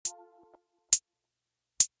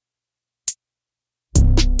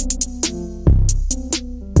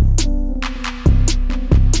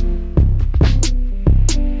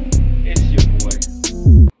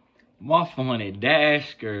off on it.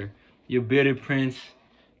 Dash or your bearded prince.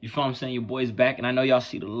 You feel what I'm saying? Your boy's back, and I know y'all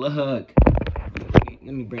see the look.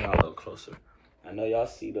 Let me bring y'all a little closer. I know y'all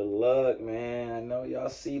see the look, man. I know y'all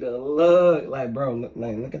see the look. Like, bro,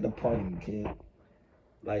 look at the party, kid.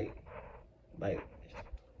 Like, you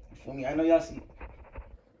feel me? I know y'all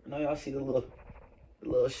see the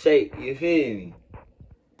little shake. You feel me?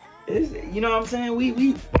 You know what I'm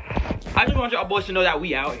saying? I just want y'all boys to know that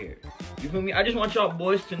we out here. You feel me? I just want y'all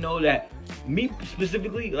boys to know that me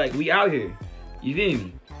specifically, like, we out here. You feel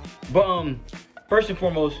me? But first and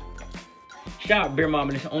foremost, shout out Beer Mom,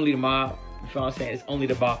 and it's only the mob. You feel what I'm saying? It's only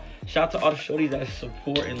the mob. Shout out to all the shorties that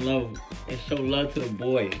support and love and show love to the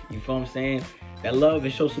boys. You feel what I'm saying? That love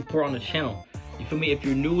and show support on the channel. You feel me? If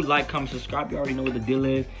you're new, like, comment, subscribe. You already know what the deal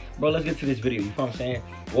is. Bro, let's get to this video. You feel what I'm saying?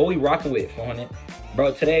 What we rocking with, 400?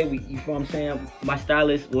 Bro, today, you feel what I'm saying? My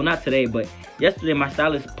stylist, well, not today, but yesterday, my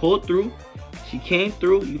stylist pulled through. She came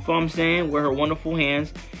through, you feel what I'm saying, with her wonderful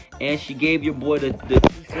hands. And she gave your boy the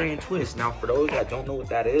two-strand twist. Now, for those that don't know what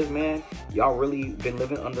that is, man, y'all really been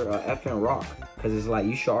living under a effing rock. Because it's like,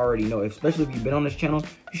 you should already know, especially if you've been on this channel,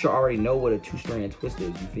 you should already know what a two-strand twist is,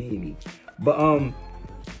 you feel me? But,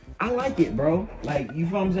 I like it, bro. Like, you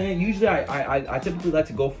feel what I'm saying? Usually, I typically like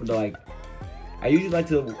to go for the, like, I usually like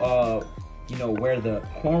to, you know, wear the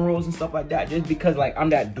cornrows and stuff like that. Just because, like,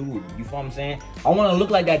 I'm that dude. You feel what I'm saying? I want to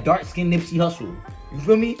look like that dark-skinned Nipsey Hussle. You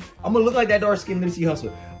feel me? I'm going to look like that dark-skinned Nipsey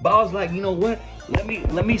Hussle. But I was like, you know what?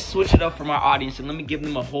 Let me switch it up for my audience and let me give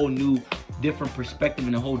them a whole new, different perspective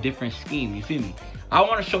and a whole different scheme. You feel me? I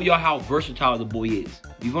want to show y'all how versatile the boy is.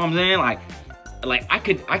 You feel what I'm saying? Like I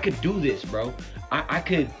could do this, bro. I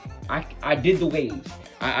did the waves.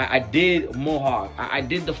 I did mohawk. I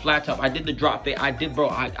did the flat top. I did the drop fade. I did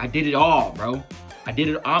it all, bro. I did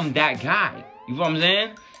it. I'm that guy. You feel what I'm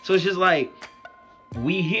saying? So it's just like,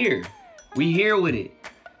 we here with it.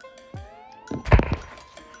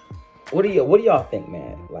 What do y'all think,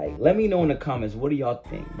 man? Like, let me know in the comments. What do y'all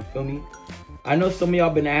think? You feel me? I know some of y'all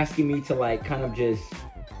been asking me to, like, kind of just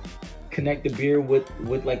connect the beard with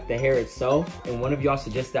like the hair itself, and one of y'all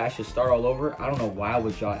suggested I should start all over. I don't know why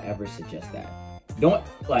would y'all ever suggest that. Don't,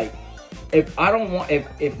 like,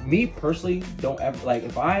 if me personally don't ever, like,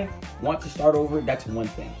 if I want to start over, that's one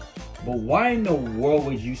thing. But why in the world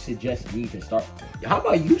would you suggest me to start? How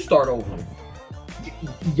about you start over?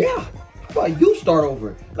 Yeah. How about you start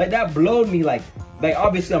over? Like, that blowed me. Like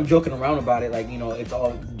obviously I'm joking around about it. Like, you know, it's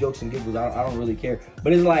all jokes and giggles. I don't really care.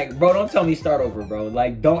 But it's like, bro, don't tell me start over, bro.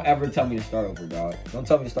 Like, don't ever tell me to start over, dog. Don't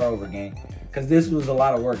tell me to start over, gang. Because this was a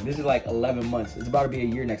lot of work. This is like 11 months. It's about to be a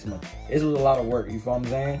year next month. This was a lot of work. You feel what I'm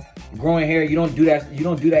saying? Growing hair, you don't do that. You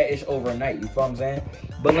don't do that ish overnight. You feel what I'm saying?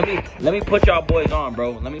 But let me put y'all boys on,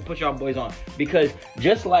 bro. Let me put y'all boys on. Because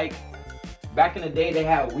just like back in the day, they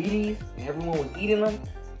had Wheaties and everyone was eating them.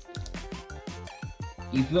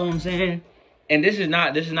 You feel what I'm saying? And this is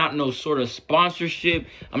not no sort of sponsorship.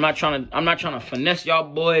 I'm not trying to finesse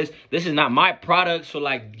y'all boys. This is not my product. So,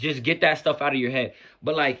 like, just get that stuff out of your head.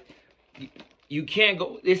 But, like, you can't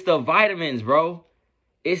go. It's the vitamins, bro.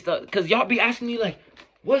 Cause y'all be asking me, like,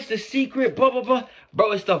 what's the secret? Blah blah blah.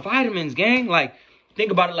 Bro, it's the vitamins, gang. Like,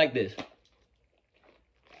 think about it like this.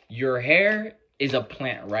 Your hair is a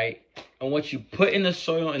plant, right? And what you put in the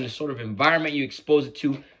soil and the sort of environment you expose it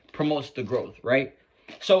to promotes the growth, right?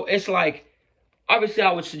 So it's like, obviously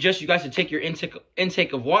I would suggest you guys to take your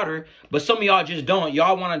intake of water, but some of y'all just don't.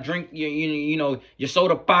 Y'all want to drink you know, your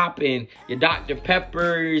soda pop and your Dr.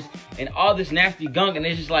 Peppers and all this nasty gunk, and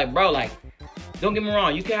it's just like, bro, like, don't get me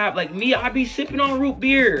wrong, you can have, like me, I be sipping on root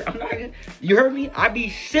beer. You heard me? I be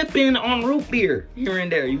sipping on root beer here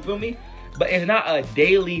and there, you feel me? But it's not a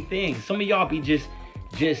daily thing. Some of y'all be just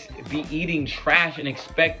be eating trash and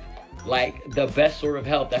expect, like, the best sort of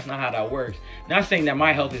health. That's not how that works. Not saying that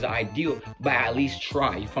my health is ideal, but at least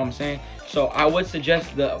try. You feel what I'm saying? So I would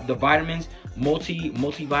suggest the vitamins,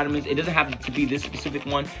 multivitamins. It doesn't have to be this specific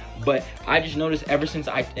one, but I just noticed ever since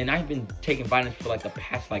I've been taking vitamins for like the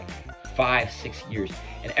past like 5-6 years,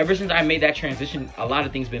 and ever since I made that transition, a lot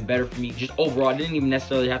of things been better for me. Just overall, it didn't even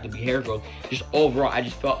necessarily have to be hair growth. Just overall, I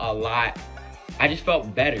just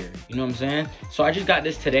felt better. You know what I'm saying? So I just got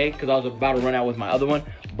this today because I was about to run out with my other one.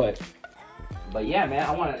 But yeah, man,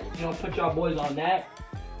 I want to, you know, put y'all boys on that.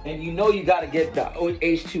 And you know you got to get the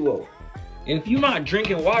H2O. And if you're not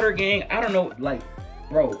drinking water, gang, I don't know, like,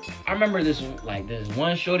 bro, I remember this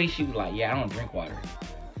one shorty, she was like, yeah, I don't drink water.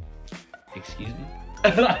 Excuse me?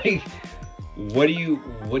 Like, what do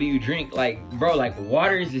you drink? Like, bro, like,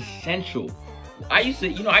 water is essential. I used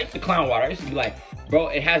to clown water. I used to be like, bro,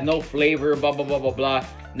 it has no flavor, blah, blah, blah, blah, blah.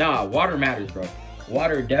 Nah, water matters, bro.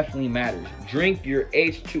 Water definitely matters. Drink your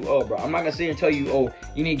H2O, bro. I'm not gonna sit here and tell you, oh,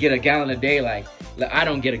 you need to get a gallon a day. Like I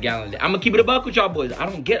don't get a gallon a day. I'm gonna keep it a buck with y'all boys. I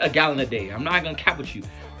don't get a gallon a day. I'm not gonna cap with you.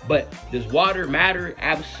 But does water matter?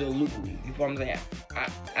 Absolutely. You feel what I'm saying?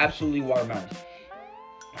 Absolutely, water matters.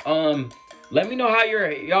 Let me know how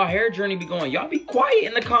y'all hair journey be going. Y'all be quiet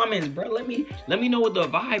in the comments, bro. Let me know what the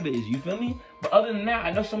vibe is. You feel me? But other than that,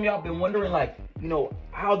 I know some of y'all been wondering, like, you know,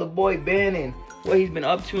 how the boy been and what he's been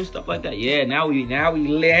up to and stuff like that. Yeah, now we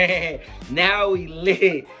lit. Now we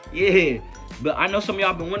lit. Yeah. But I know some of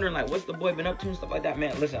y'all been wondering, like, what's the boy been up to and stuff like that,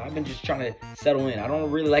 man. Listen, I've been just trying to settle in. I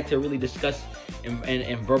don't really like to really discuss and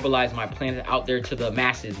verbalize my plans out there to the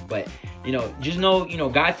masses. But, you know, just know, you know,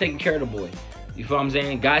 God's taking care of the boy. You feel what I'm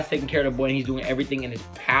saying? God's taking care of the boy, and he's doing everything in his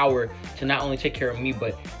power to not only take care of me,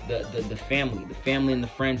 but the family and the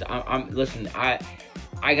friends. Listen, I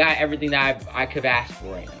got everything that I could ask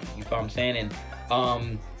for right now. You feel what I'm saying?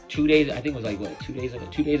 And 2 days, I think it was like, what, 2 days ago?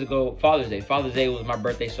 2 days ago, Father's Day. Father's Day was my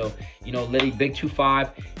birthday, so, you know, Liddy, big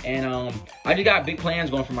 2-5. And I just got big plans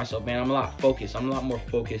going for myself, man. I'm a lot focused. I'm a lot more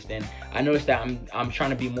focused, and I noticed that I'm trying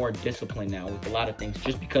to be more disciplined now with a lot of things,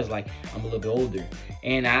 just because, like, I'm a little bit older.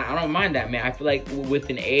 And I don't mind that, man. I feel like with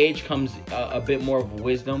an age comes a bit more of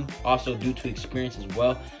wisdom, also due to experience as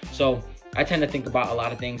well. So I tend to think about a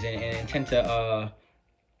lot of things and tend to,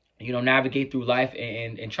 you know, navigate through life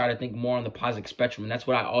and try to think more on the positive spectrum. And that's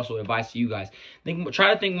what I also advise to you guys.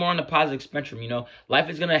 Try to think more on the positive spectrum. You know, life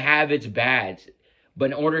is going to have its bads, but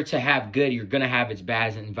in order to have good, you're going to have its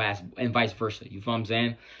bads and vice versa. You feel what I'm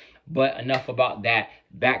saying? But enough about that.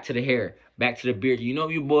 Back to the hair, back to the beard. You know,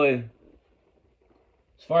 you boy,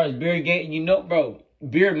 as far as beard game, you know, bro,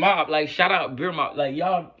 beard mob, like, shout out beard mob. Like,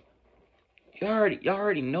 y'all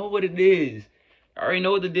already know what it is. I already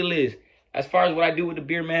know what the deal is. As far as what I do with the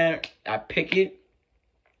beard, man, I pick it.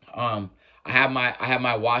 I have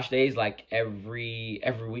my wash days like every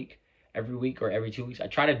week or every 2 weeks. I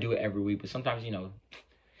try to do it every week, but sometimes, you know,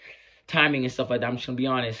 timing and stuff like that. I'm just gonna be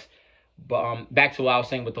honest. But back to what I was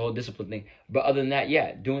saying with the whole discipline thing. But other than that,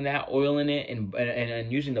 yeah, doing that, oiling it,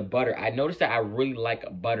 and using the butter. I noticed that I really like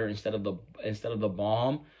butter instead of the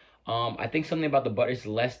balm. I think something about the butter is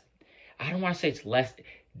less. I don't want to say it's less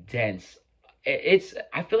dense.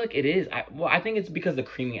 I feel like it is. I think it's because the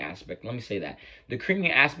creamy aspect. Let me say that. The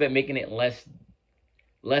creamy aspect making it less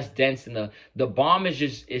dense, and the balm is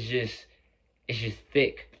just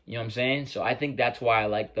thick. You know what I'm saying? So I think that's why I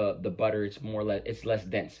like the butter. It's less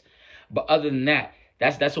dense. But other than that,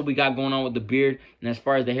 that's what we got going on with the beard. And as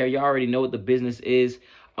far as the hair, you already know what the business is.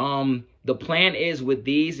 The plan is with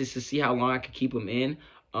these is to see how long I can keep them in.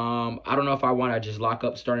 I don't know if I want to just lock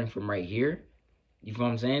up starting from right here. You feel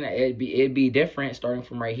what I'm saying? It'd be different starting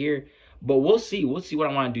from right here. But we'll see. We'll see what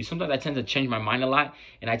I want to do. Sometimes I tend to change my mind a lot,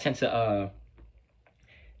 and I tend to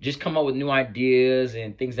just come up with new ideas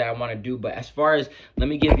and things that I want to do. But as far as, let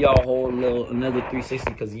me give y'all a whole another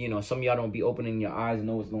 360, because, you know, some of y'all don't be opening your eyes and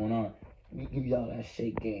know what's going on. Let me give y'all that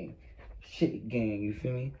shake game. Shake game, you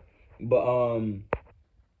feel me? But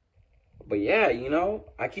yeah, you know,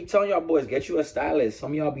 I keep telling y'all boys, get you a stylist.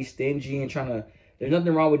 Some of y'all be stingy and trying to, there's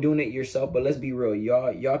nothing wrong with doing it yourself, but let's be real.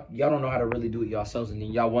 Y'all don't know how to really do it yourselves, and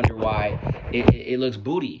then y'all wonder why it looks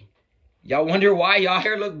booty. Y'all wonder why y'all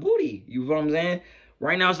hair look booty. You know what I'm saying?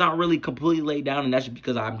 Right now, it's not really completely laid down, and that's just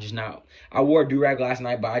because I'm just not. I wore a do-rag last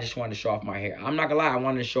night, but I just wanted to show off my hair. I'm not gonna lie, I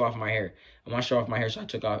wanted to show off my hair. I want to show off my hair, so I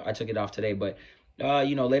took it off today. But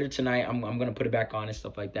you know, later tonight, I'm gonna put it back on and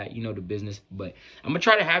stuff like that. You know the business. But I'm gonna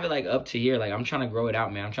try to have it like up to here. Like, I'm trying to grow it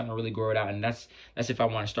out, man. I'm trying to really grow it out, and that's if I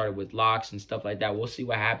want to start it with locks and stuff like that. We'll see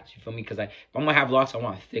what happens. You feel me? Because if I'm gonna have locks, I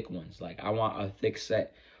want thick ones. Like, I want a thick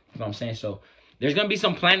set. You know what I'm saying? So there's gonna be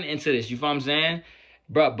some planning into this. You feel what I'm saying?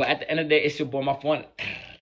 Bro, but at the end of the day, it's your boy, my phone.